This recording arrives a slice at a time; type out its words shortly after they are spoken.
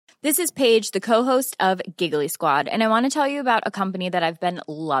This is Paige, the co-host of Giggly Squad, and I want to tell you about a company that I've been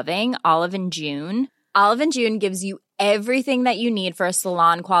loving, Olive & June. Olive & June gives you everything that you need for a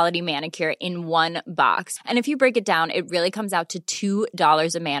salon-quality manicure in one box. And if you break it down, it really comes out to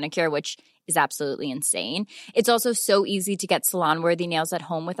 $2 a manicure, which is absolutely insane. It's also so easy to get salon-worthy nails at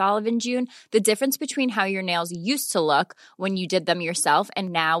home with Olive & June. The difference between how your nails used to look when you did them yourself and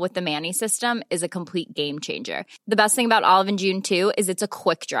now with the Mani system is a complete game changer. The best thing about Olive & June, too, is it's a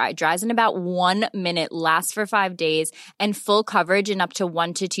quick dry. Dries in about 1 minute, lasts for 5 days, and full coverage in up to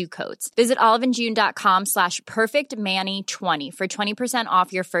 1 to 2 coats. Visit oliveandjune.com/perfectmani20 for 20%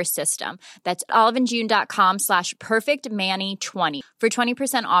 off your first system. That's oliveandjune.com/perfectmani20 for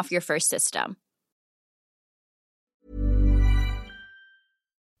 20% off your first system.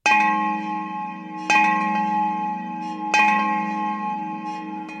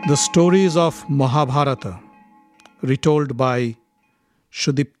 The stories of Mahabharata, retold by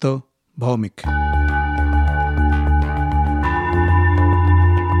Sudipta Bhaumik.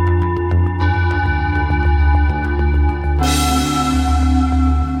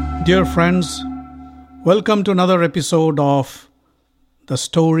 Dear friends, welcome to another episode of The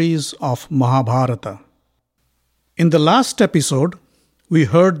Stories of Mahabharata. In the last episode, we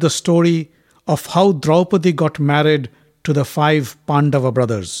heard the story of how Draupadi got married to the 5 Pandava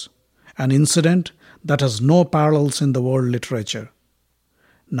brothers, an incident that has no parallels in the world literature.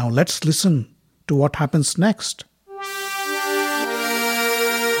 Now let's listen to what happens next.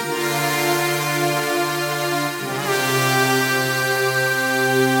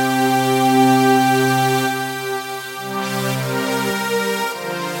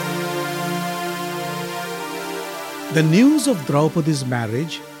 The news of Draupadi's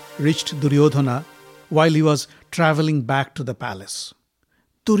marriage reached Duryodhana while he was travelling back to the palace.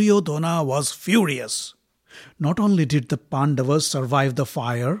 Duryodhana was furious. Not only did the Pandavas survive the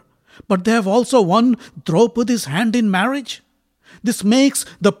fire, but they have also won Draupadi's hand in marriage. This makes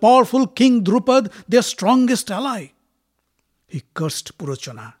the powerful King Drupad their strongest ally. He cursed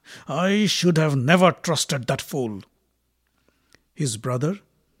Purochana. I should have never trusted that fool. His brother,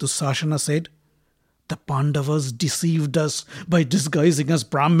 Dusashana, said, the Pandavas deceived us by disguising as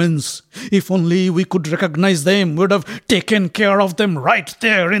Brahmins. If only we could recognize them, we would have taken care of them right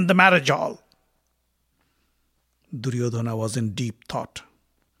there in the marriage hall. Duryodhana was in deep thought.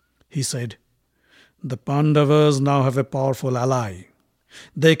 He said, the Pandavas now have a powerful ally.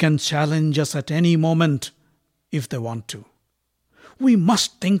 They can challenge us at any moment if they want to. We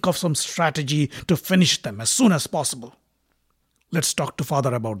must think of some strategy to finish them as soon as possible. Let's talk to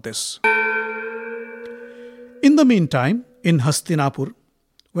father about this. In the meantime, in Hastinapur,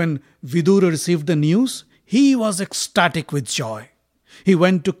 when Vidura received the news, he was ecstatic with joy. He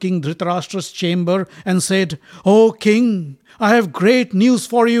went to King Dhritarashtra's chamber and said, O king, I have great news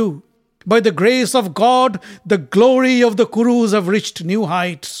for you. By the grace of God, the glory of the Kurus have reached new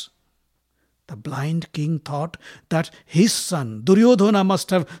heights. The blind king thought that his son Duryodhana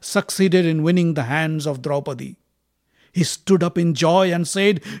must have succeeded in winning the hands of Draupadi. He stood up in joy and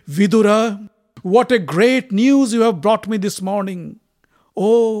said, Vidura, what a great news you have brought me this morning.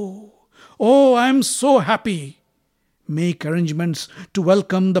 Oh, I am so happy. Make arrangements to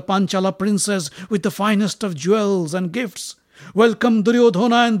welcome the Panchala princess with the finest of jewels and gifts. Welcome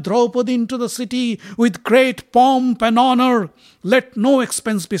Duryodhana and Draupadi into the city with great pomp and honor. Let no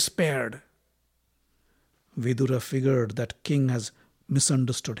expense be spared. Vidura figured that king has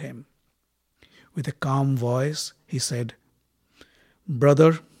misunderstood him. With a calm voice, he said,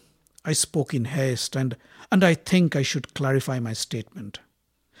 Brother, I spoke in haste and I think I should clarify my statement.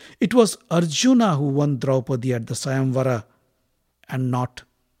 It was Arjuna who won Draupadi at the Sayamvara and not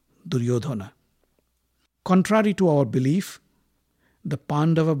Duryodhana. Contrary to our belief, the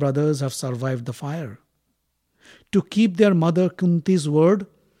Pandava brothers have survived the fire. To keep their mother Kunti's word,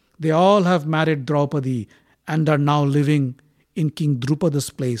 they all have married Draupadi and are now living in King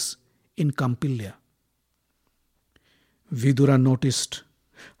Drupada's place in Kampilya. Vidura noticed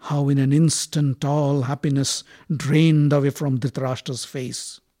how in an instant all happiness drained away from Dhritarashtra's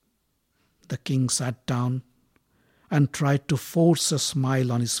face. The king sat down and tried to force a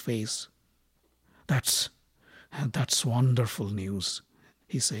smile on his face. That's wonderful news,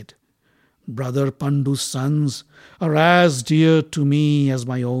 he said. Brother Pandu's sons are as dear to me as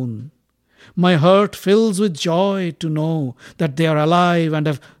my own. My heart fills with joy to know that they are alive and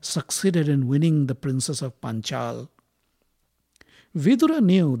have succeeded in winning the princess of Panchal. Vidura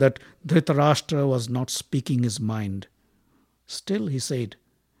knew that Dhritarashtra was not speaking his mind. Still he said,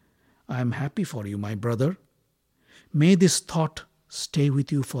 I am happy for you, my brother. May this thought stay with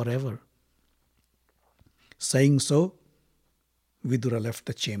you forever. Saying so, Vidura left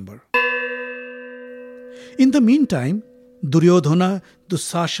the chamber. In the meantime, Duryodhana,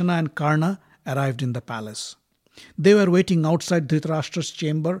 Dusashana and Karna arrived in the palace. They were waiting outside Dhritarashtra's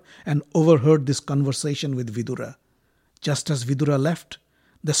chamber and overheard this conversation with Vidura. Just as Vidura left,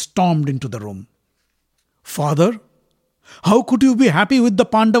 they stormed into the room. "Father, how could you be happy with the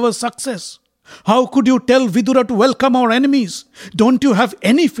Pandavas' success? How could you tell Vidura to welcome our enemies? Don't you have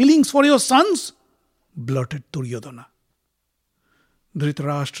any feelings for your sons?" blurted Duryodhana.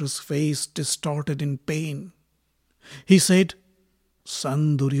 Dhritarashtra's face distorted in pain. He said,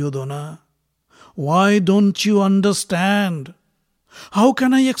 "Son Duryodhana, why don't you understand? How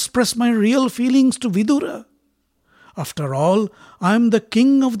can I express my real feelings to Vidura? After all, I am the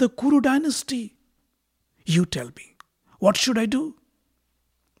king of the Kuru dynasty. You tell me, what should I do?"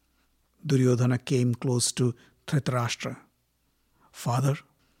 Duryodhana came close to Dhritarashtra. "Father,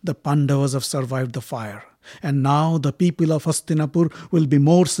 the Pandavas have survived the fire, and now the people of Hastinapur will be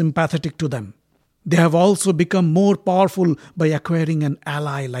more sympathetic to them. They have also become more powerful by acquiring an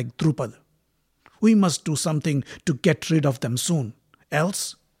ally like Drupad. We must do something to get rid of them soon,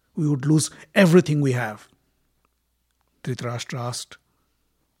 else we would lose everything we have." Dhritarashtra asked,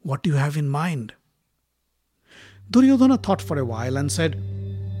 "What do you have in mind?" Duryodhana thought for a while and said,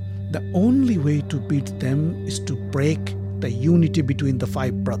 "The only way to beat them is to break the unity between the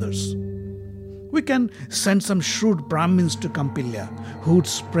 5 brothers. We can send some shrewd Brahmins to Kampilya who would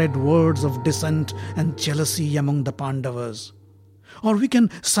spread words of dissent and jealousy among the Pandavas. Or we can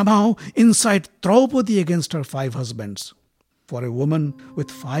somehow incite Draupadi against her 5 husbands. For a woman with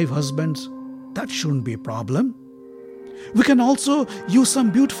 5 husbands, that shouldn't be a problem. We can also use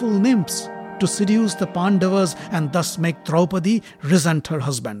some beautiful nymphs to seduce the Pandavas and thus make Draupadi resent her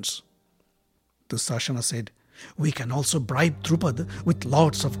husbands." Dusashana said, "We can also bribe Drupad with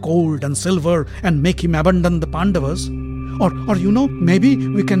lots of gold and silver and make him abandon the Pandavas. Or maybe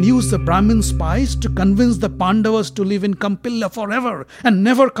we can use the Brahmin spies to convince the Pandavas to live in Kampilya forever and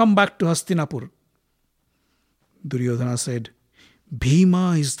never come back to Hastinapur." Duryodhana said,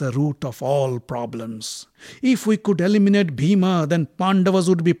 "Bhima is the root of all problems. If we could eliminate Bhima, then Pandavas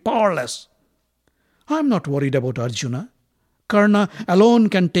would be powerless. I am not worried about Arjuna. Karna alone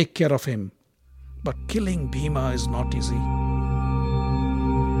can take care of him. But killing Bhima is not easy."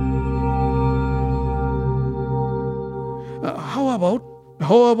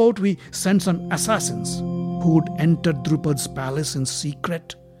 How about we send some assassins who would enter Drupad's palace in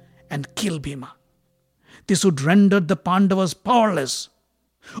secret and kill Bhima? This would render the Pandavas powerless.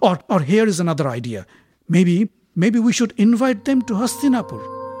 Or here is another idea. Maybe we should invite them to Hastinapur.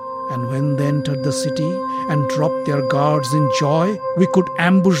 And when they entered the city and dropped their guards in joy, we could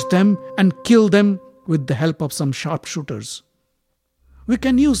ambush them and kill them with the help of some sharpshooters. We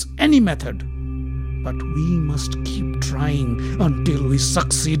can use any method, but we must keep trying until we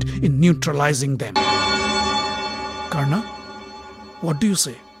succeed in neutralizing them. Karna, what do you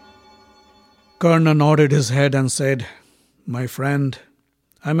say? Karna nodded his head and said, "My friend,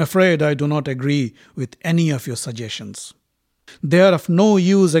 I am afraid I do not agree with any of your suggestions. They are of no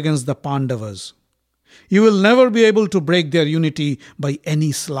use against the Pandavas. You will never be able to break their unity by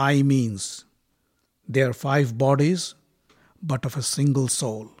any sly means. They are 5 bodies, but of a single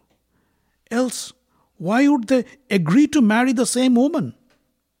soul. Else, why would they agree to marry the same woman?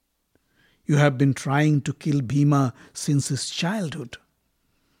 You have been trying to kill Bhima since his childhood.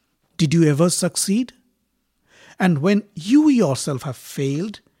 Did you ever succeed? And when you yourself have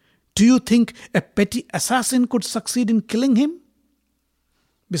failed, do you think a petty assassin could succeed in killing him?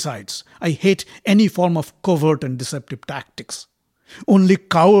 Besides, I hate any form of covert and deceptive tactics. Only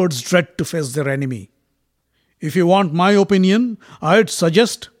cowards dread to face their enemy. If you want my opinion, I'd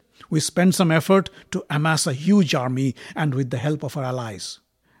suggest we spend some effort to amass a huge army and with the help of our allies.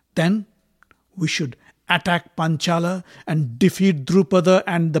 Then we should attack Panchala and defeat Drupada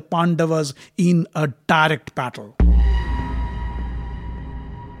and the Pandavas in a direct battle.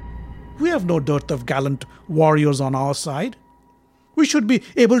 We have no dearth of gallant warriors on our side. We should be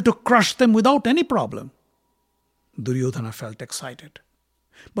able to crush them without any problem." Duryodhana felt excited.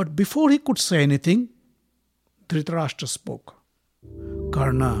 But before he could say anything, Dhritarashtra spoke.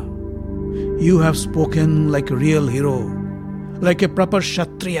 "Karna, you have spoken like a real hero, like a proper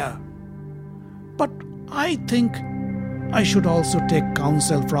Kshatriya. But I think I should also take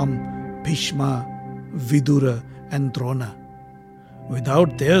counsel from Bhishma, Vidura and Drona.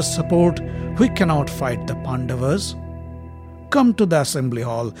 Without their support, we cannot fight the Pandavas. Come to the assembly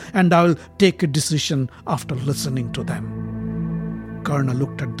hall and I will take a decision after listening to them." Karna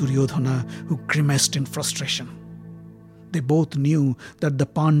looked at Duryodhana, who grimaced in frustration. They both knew that the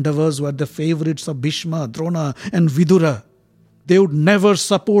Pandavas were the favorites of Bhishma, Drona and Vidura. they would never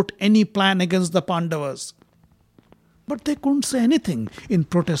support any plan against the Pandavas. But they couldn't say anything in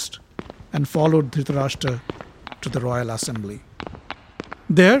protest and followed Dhritarashtra to the royal assembly.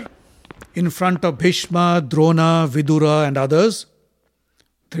 There, in front of Bhishma, Drona, Vidura and others,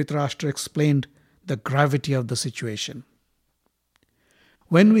 Dhritarashtra explained the gravity of the situation.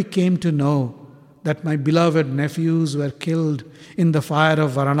 When we came to know that my beloved nephews were killed in the fire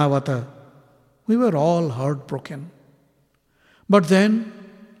of Varanavata, we were all heartbroken. But then,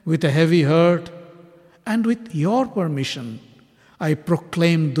 with a heavy heart and with your permission, I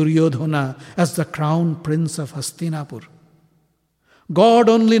proclaimed Duryodhana as the crown prince of Hastinapur. God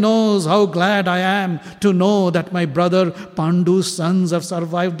only knows how glad I am to know that my brother Pandu's sons have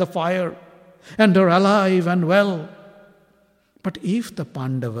survived the fire and are alive and well. But if the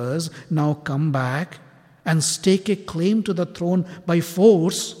Pandavas now come back and stake a claim to the throne by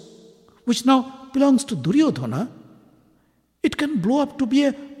force, which now belongs to Duryodhana, it can blow up to be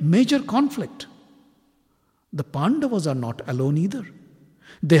a major conflict. The Pandavas are not alone either.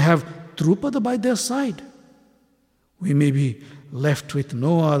 They have Drupada by their side. We may be left with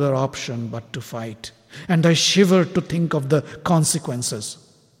no other option but to fight, and I shiver to think of the consequences.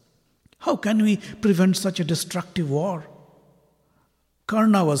 How can we prevent such a destructive war?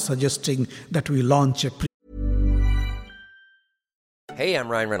 Karna was suggesting that we launch a Hey, I'm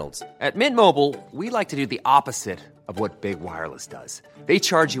Ryan Reynolds. At Mint Mobile, we like to do the opposite of what Big Wireless does. They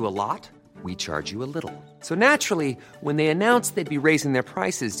charge you a lot, we charge you a little. So naturally, when they announced they'd be raising their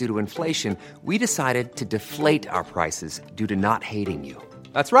prices due to inflation, we decided to deflate our prices due to not hating you.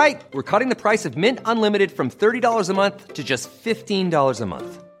 That's right. We're cutting the price of Mint Unlimited from $30 a month to just $15 a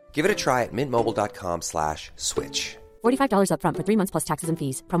month. Give it a try at mintmobile.com/switch. $45 up front for 3 months plus taxes and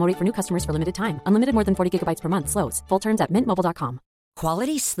fees. Promo rate for new customers for limited time. Unlimited more than 40 gigabytes per month. Slows full terms at mintmobile.com.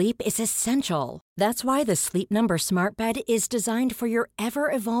 Quality sleep is essential. That's why the Sleep Number Smart Bed is designed for your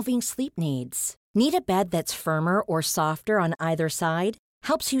ever-evolving sleep needs. Need a bed that's firmer or softer on either side?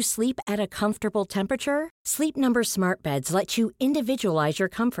 Helps you sleep at a comfortable temperature? Sleep Number Smart Beds let you individualize your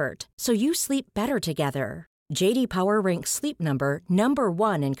comfort, so you sleep better together. J.D. Power ranks Sleep Number number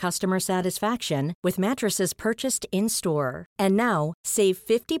 1 in customer satisfaction with mattresses purchased in-store. And now, save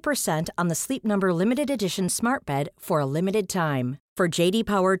 50% on the Sleep Number Limited Edition Smart Bed for a limited time. For J.D.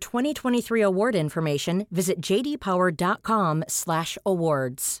 Power 2023 award information, visit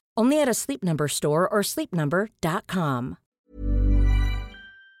jdpower.com/awards. Only at a Sleep Number store or sleepnumber.com.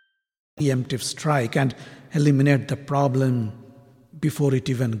 Preemptive strike and eliminate the problem before it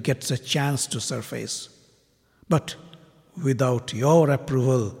even gets a chance to surface. But without your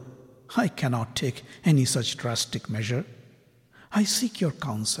approval, I cannot take any such drastic measure. I seek your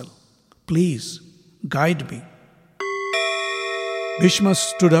counsel. Please guide me. Bhishma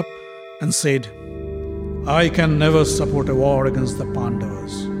stood up and said, I can never support a war against the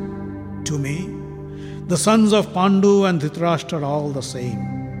Pandavas. To me, the sons of Pandu and Dhritarashtra are all the same.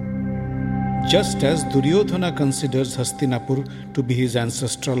 Just as Duryodhana considers Hastinapur to be his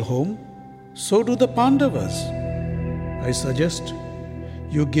ancestral home, so do the Pandavas. I suggest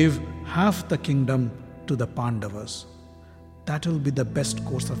you give half the kingdom to the Pandavas. That will be the best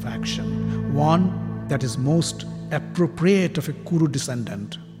course of action, one that is most appropriate of a Kuru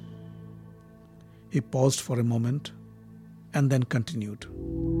descendant. He paused for a moment and then continued.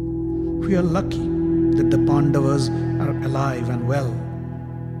 We are lucky that the Pandavas are alive and well.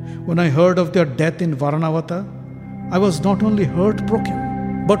 When I heard of their death in Varanavata, I was not only heartbroken,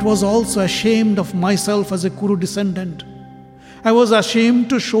 but was also ashamed of myself as a Kuru descendant. I was ashamed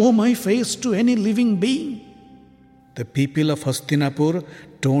to show my face to any living being. The people of Hastinapur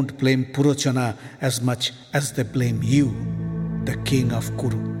don't blame Purochana as much as they blame you, the king of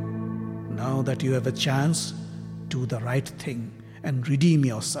Kuru. Now that you have a chance, do the right thing and redeem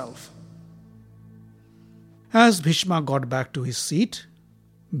yourself. As Bhishma got back to his seat,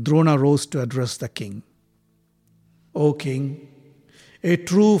 Drona rose to address the king. O king, a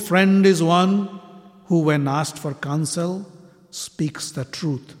true friend is one who, when asked for counsel, speaks the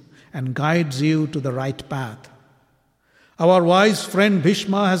truth and guides you to the right path. Our wise friend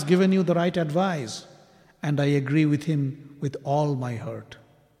Bhishma has given you the right advice, and I agree with him with all my heart.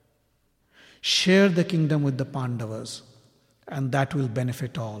 Share the kingdom with the Pandavas, and that will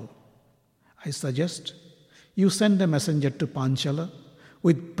benefit all. I suggest you send a messenger to Panchala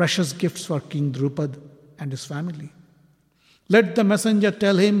with precious gifts for King Drupad and his family. Let the messenger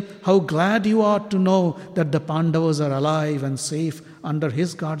tell him how glad you are to know that the Pandavas are alive and safe under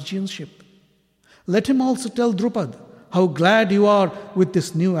his guardianship. Let him also tell Drupad how glad you are with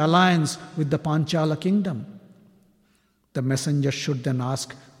this new alliance with the Panchala kingdom. The messenger should then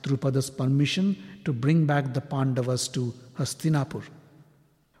ask Drupada's permission to bring back the Pandavas to Hastinapur.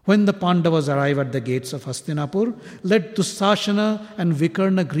 When the Pandavas arrive at the gates of Hastinapur, let Dussasana and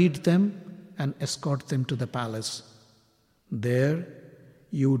Vikarna greet them and escort them to the palace. There,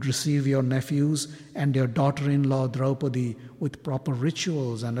 you would receive your nephews and your daughter-in-law Draupadi with proper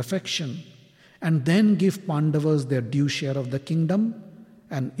rituals and affection, and then give Pandavas their due share of the kingdom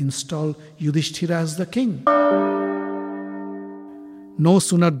and install Yudhishthira as the king. No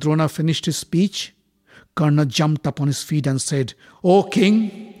sooner Drona finished his speech, Karna jumped upon his feet and said, "O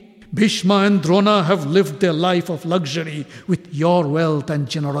king, Bhishma and Drona have lived their life of luxury with your wealth and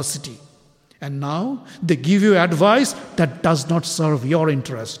generosity. And now they give you advice that does not serve your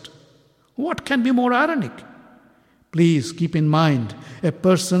interest. What can be more ironic? Please keep in mind, a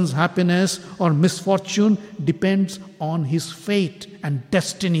person's happiness or misfortune depends on his fate and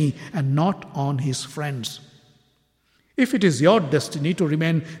destiny and not on his friends. If it is your destiny to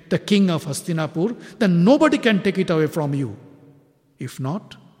remain the king of Hastinapur, then nobody can take it away from you. If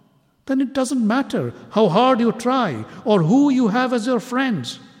not, then it doesn't matter how hard you try or who you have as your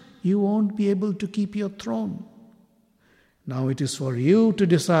friends. You won't be able to keep your throne. Now it is for you to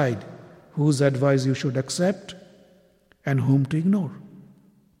decide whose advice you should accept and whom to ignore."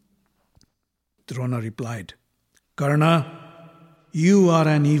 Drona replied, "Karna, you are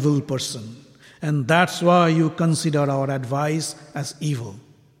an evil person, and that's why you consider our advice as evil.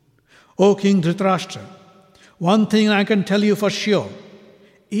 O King Dhritarashtra, one thing I can tell you for sure.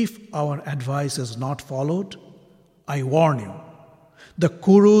 If our advice is not followed, I warn you, the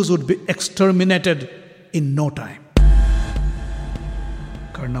Kurus would be exterminated in no time."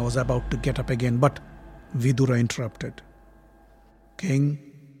 Karna was about to get up again, but Vidura interrupted. "King,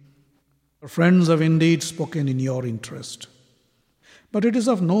 your friends have indeed spoken in your interest, but it is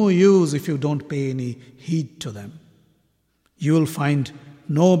of no use if you don't pay any heed to them. You will find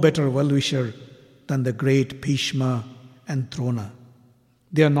no better well-wisher than the great Bhishma and Drona.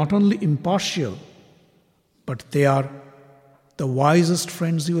 They are not only impartial, but they are the wisest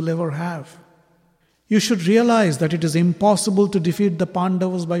friends you will ever have. You should realize that it is impossible to defeat the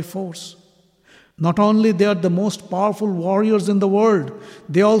Pandavas by force. Not only they are the most powerful warriors in the world,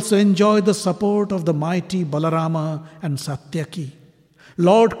 they also enjoy the support of the mighty Balarama and Satyaki.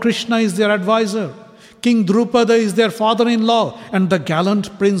 Lord Krishna is their advisor. King Drupada is their father-in-law, and the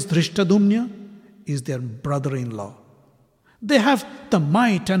gallant Prince Drishtadumna is their brother-in-law. They have the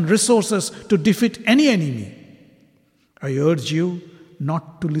might and resources to defeat any enemy. I urge you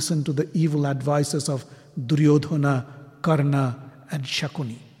not to listen to the evil advices of Duryodhana, Karna, and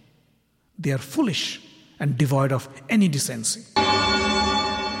Shakuni. They are foolish and devoid of any decency."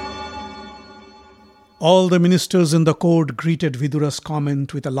 All the ministers in the court greeted Vidura's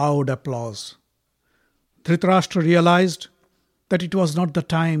comment with a loud applause. Dhritarashtra realized that it was not the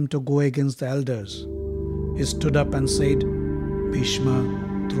time to go against the elders. He stood up and said, "Bhishma,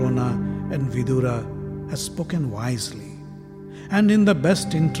 Drona, and Vidura have spoken wisely and in the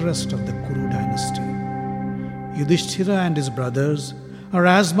best interest of the Kuru dynasty. Yudhishthira and his brothers are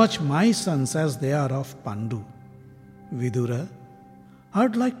as much my sons as they are of Pandu. Vidura, I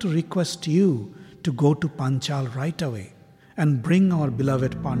would like to request you to go to Panchal right away and bring our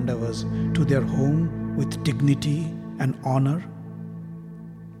beloved Pandavas to their home with dignity and honor."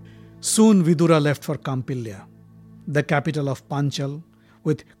 Soon Vidura left for Kampilya, the capital of Panchal,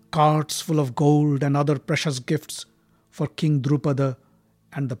 with carts full of gold and other precious gifts for King Drupada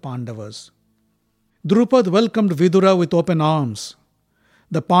and the Pandavas. Drupad welcomed Vidura with open arms.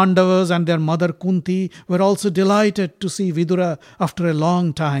 The Pandavas and their mother Kunti were also delighted to see Vidura after a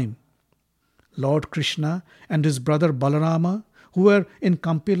long time. Lord Krishna and his brother Balarama, who were in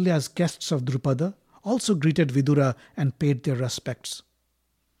Kampilya as guests of Drupada, also greeted Vidura and paid their respects.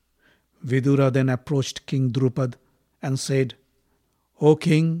 Vidura then approached King Drupad and said, "O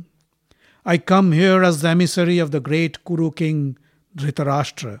king, I come here as the emissary of the great Kuru king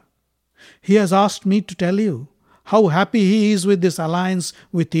Dhritarashtra. He has asked me to tell you how happy he is with this alliance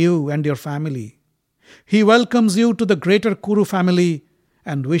with you and your family. He welcomes you to the greater Kuru family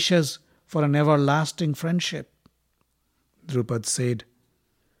and wishes for an everlasting friendship." Drupad said,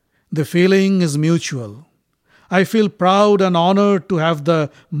 "The feeling is mutual. I feel proud and honored to have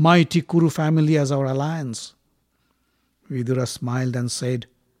the mighty Kuru family as our alliance." Vidura smiled and said,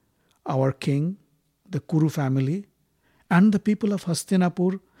 "Our king, the Kuru family, and the people of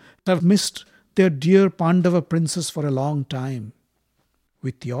Hastinapur have missed their dear Pandava princess for a long time.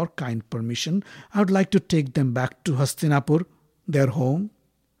 With your kind permission, I would like to take them back to Hastinapur, their home.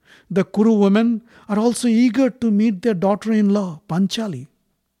 The Kuru women are also eager to meet their daughter-in-law, Panchali."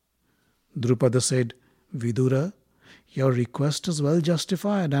 Drupada said, "Vidura, Your request is well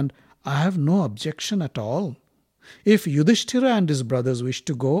justified, and I have no objection at all. If Yudhishthira and his brothers wish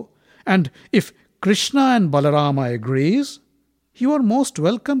to go, and if Krishna and Balarama agrees, you are most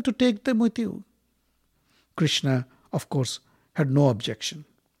welcome to take them with you." Krishna, of course, had no objection.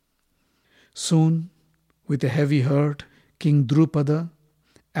 Soon, with a heavy heart, King Drupada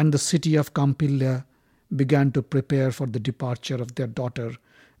and the city of Kampilya began to prepare for the departure of their daughter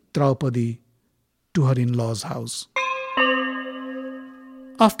Draupadi to her in-laws' house.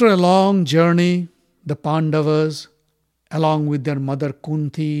 After a long journey, the Pandavas, along with their mother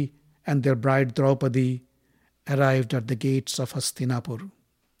Kunti and their bride Draupadi, arrived at the gates of Hastinapur.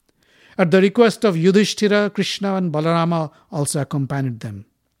 At the request of Yudhishthira, Krishna and Balarama also accompanied them.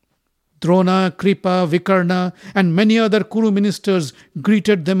 Drona, Kripa, Vikarna, and many other Kuru ministers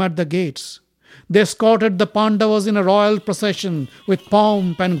greeted them at the gates. They escorted the Pandavas in a royal procession with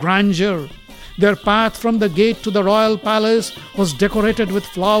pomp and grandeur. Their path from the gate to the royal palace was decorated with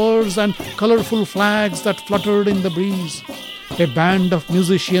flowers and colorful flags that fluttered in the breeze. A band of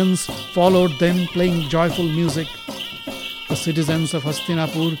musicians followed them, playing joyful music. The citizens of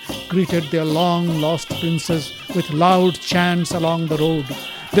Hastinapur greeted their long-lost princess with loud chants along the road.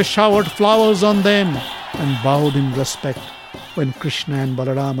 They showered flowers on them and bowed in respect when Krishna and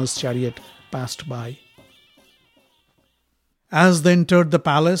Balarama's chariot passed by. As they entered the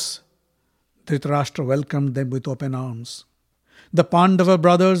palace, Dhritarashtra welcomed them with open arms. The Pandava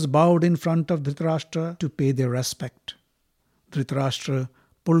brothers bowed in front of Dhritarashtra to pay their respect. Dhritarashtra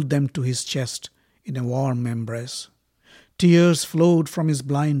pulled them to his chest in a warm embrace. Tears flowed from his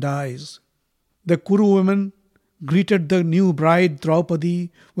blind eyes. The Kuru women greeted the new bride Draupadi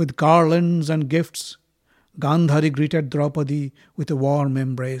with garlands and gifts. Gandhari greeted Draupadi with a warm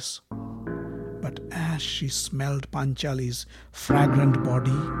embrace. But as she smelled Panchali's fragrant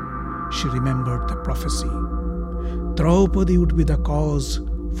body, she remembered the prophecy. Draupadi would be the cause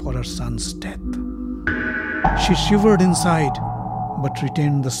for her son's death. She shivered inside, but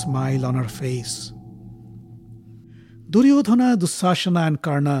retained the smile on her face. Duryodhana, Dussasana and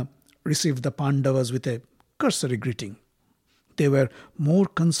Karna received the Pandavas with a cursory greeting. They were more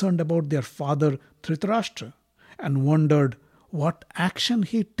concerned about their father Dhritarashtra and wondered what action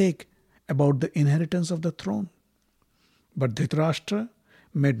he'd take about the inheritance of the throne. But Dhritarashtra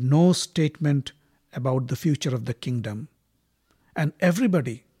made no statement about the future of the kingdom. And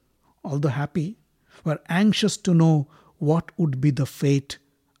everybody, although happy, were anxious to know what would be the fate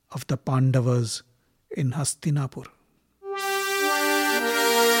of the Pandavas in Hastinapur.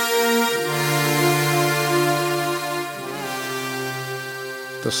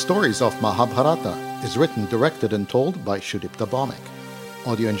 The Stories of Mahabharata is written, directed, and told by Shudipta Bhawmik.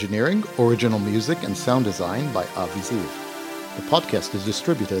 Audio engineering, original music, and sound design by Avi Ziv. The podcast is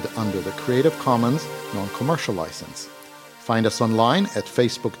distributed under the Creative Commons non-commercial license. Find us online at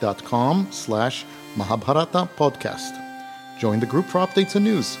facebook.com/Mahabharata Podcast. Join the group for updates and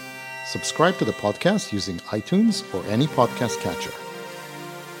news. Subscribe to the podcast using iTunes or any podcast catcher.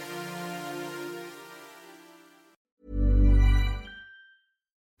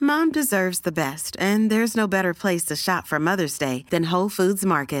 Mom deserves the best, and there's no better place to shop for Mother's Day than Whole Foods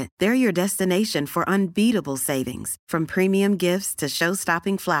Market. They're your destination for unbeatable savings, from premium gifts to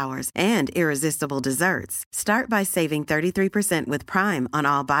show-stopping flowers and irresistible desserts. Start by saving 33% with Prime on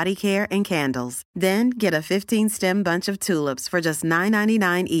all body care and candles. Then get a 15-stem bunch of tulips for just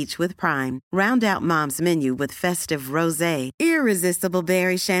 $9.99 each with Prime. Round out Mom's menu with festive rosé, irresistible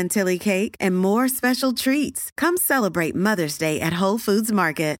berry chantilly cake, and more special treats. Come celebrate Mother's Day at Whole Foods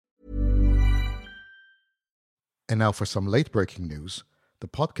Market. And now for some late-breaking news. The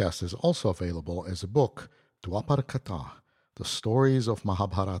podcast is also available as a book, Dwapar Katha, The Stories of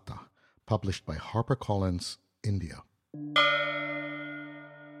Mahabharata, published by HarperCollins, India.